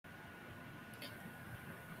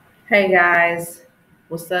Hey guys,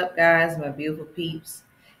 what's up, guys? My beautiful peeps.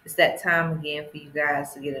 It's that time again for you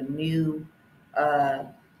guys to get a new uh,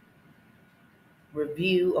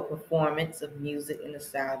 review, a performance of music and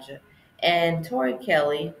nostalgia. And Tori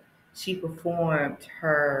Kelly, she performed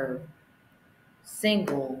her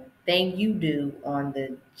single "Thing You Do" on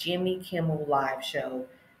the Jimmy Kimmel live show,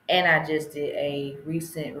 and I just did a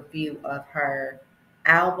recent review of her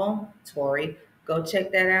album, Tori. Go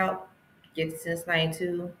check that out. Get Since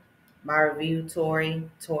 92, my review,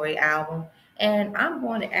 Tori album. And I'm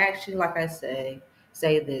going to actually, like I say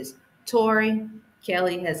this. Tori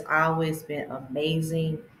Kelly has always been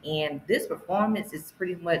amazing, and this performance is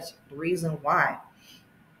pretty much the reason why.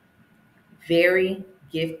 Very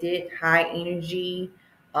gifted, high energy.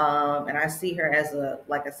 And I see her as a,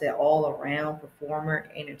 like I said, all around performer,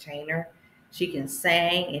 entertainer. She can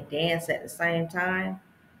sing and dance at the same time.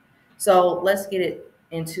 So let's get it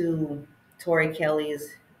into Tori Kelly's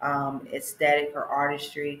aesthetic, her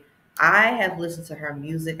artistry. I have listened to her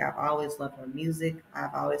music. I've always loved her music.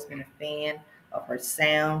 I've always been a fan of her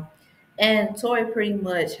sound. And Tori pretty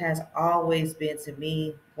much has always been to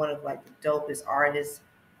me one of like the dopest artists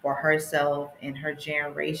for herself and her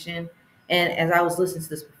generation. And as I was listening to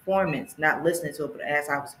this performance, not listening to it, but as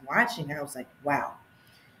I was watching, I was like, wow,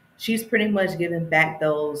 she's pretty much giving back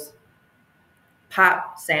those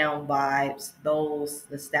pop sound vibes, those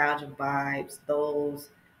nostalgia vibes, those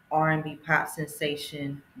R&B pop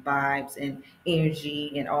sensation vibes and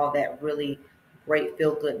energy and all that really great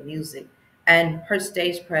feel good music. And her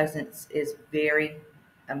stage presence is very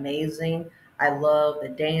amazing. I love the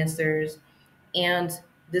dancers, and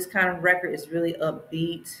this kind of record is really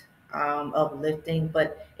upbeat, uplifting,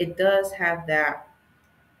 but it does have that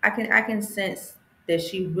I can sense that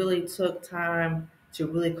she really took time to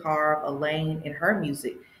really carve a lane in her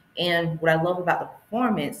music. And what I love about the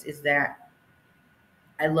performance is that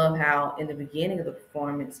I love how in the beginning of the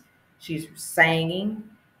performance she's singing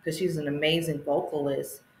because she's an amazing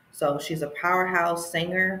vocalist. So she's a powerhouse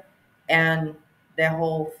singer, and that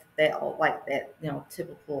like that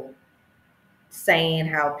typical saying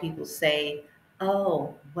how people say,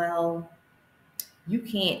 "Oh, well, you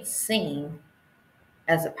can't sing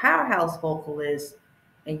as a powerhouse vocalist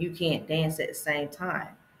and you can't dance at the same time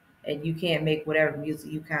and you can't make whatever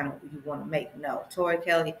music you want to make." No, Tori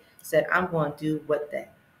Kelly said, I'm going to do what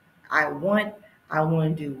that I want. I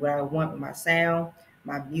want to do what I want with my sound,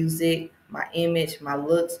 my music, my image, my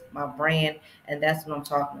looks, my brand. And that's what I'm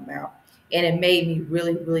talking about. And it made me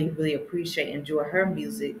really, really, really appreciate and enjoy her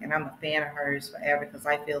music. And I'm a fan of hers forever because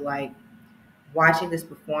I feel like watching this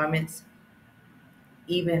performance,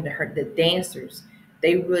 even the dancers,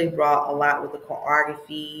 they really brought a lot with the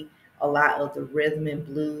choreography, a lot of the rhythm and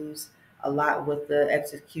blues, a lot with the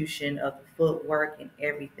execution of the footwork and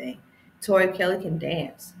everything. Tori Kelly can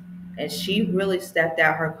dance, and she really stepped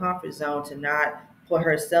out her comfort zone to not put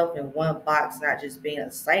herself in one box, not just being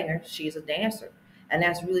a singer. She's a dancer, and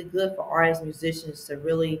that's really good for artists, musicians to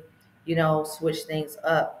really, switch things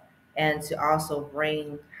up and to also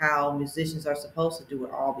bring how musicians are supposed to do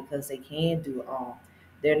it all because they can do it all.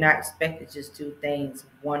 They're not expected to just do things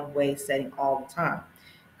one way setting all the time.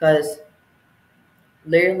 Because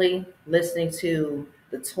literally listening to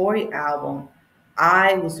the Tori album,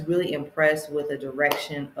 I was really impressed with the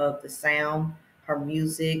direction of the sound. Her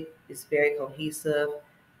music is very cohesive,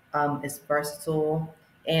 it's versatile,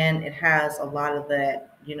 and it has a lot of that,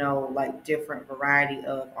 like different variety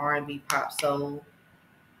of R&B, pop, soul,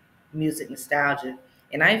 music nostalgia.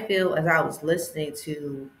 And I feel as I was listening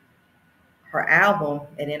to her album,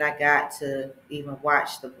 and then I got to even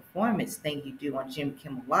watch the performance thing you do on Jimmy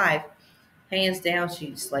Kimmel Live. Hands down,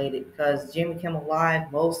 she slayed it because Jimmy Kimmel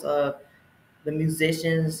Live, most of the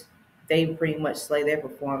musicians, they pretty much slay their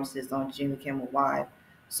performances on Jimmy Kimmel Live.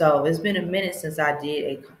 So it's been a minute since I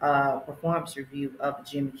did a performance review of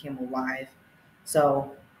Jimmy Kimmel Live.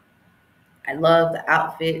 So I love the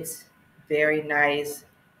outfits, very nice.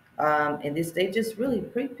 And this, they just really,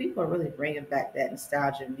 people are really bringing back that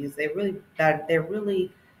nostalgia music. They're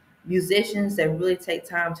really musicians that really take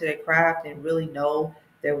time to their craft and really know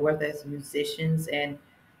their worth as musicians. And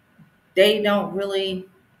they don't really,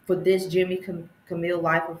 for this Camille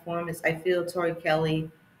live performance, I feel Tori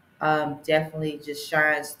Kelly definitely just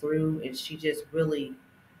shines through, and she just really,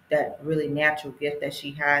 that really natural gift that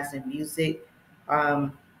she has in music.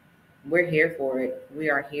 Um, we're here for it.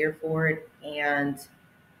 We are here for it. And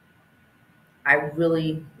I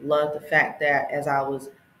really love the fact that as I was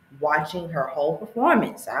watching her whole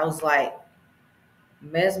performance, I was like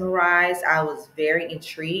mesmerized. I was very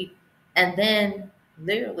intrigued. And then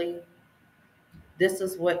literally, this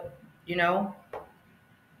is what, you know,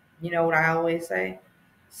 what I always say.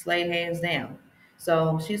 Slay hands down.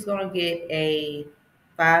 So she's gonna get a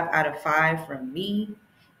 5 out of 5 from me.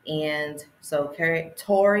 And so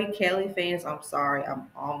Tori Kelly fans, I'm sorry, I'm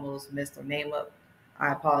almost messed her name up.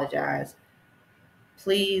 I apologize.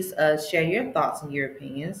 Please share your thoughts and your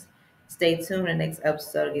opinions. Stay tuned in the next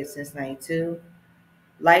episode of Get Cincinnati 2.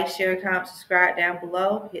 Like, share, comment, subscribe down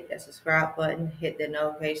below. Hit that subscribe button. Hit the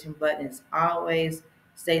notification button. As always,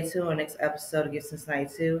 stay tuned on the next episode of Get Cincinnati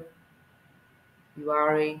 2. You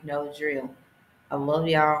already know the drill. I love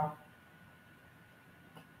y'all.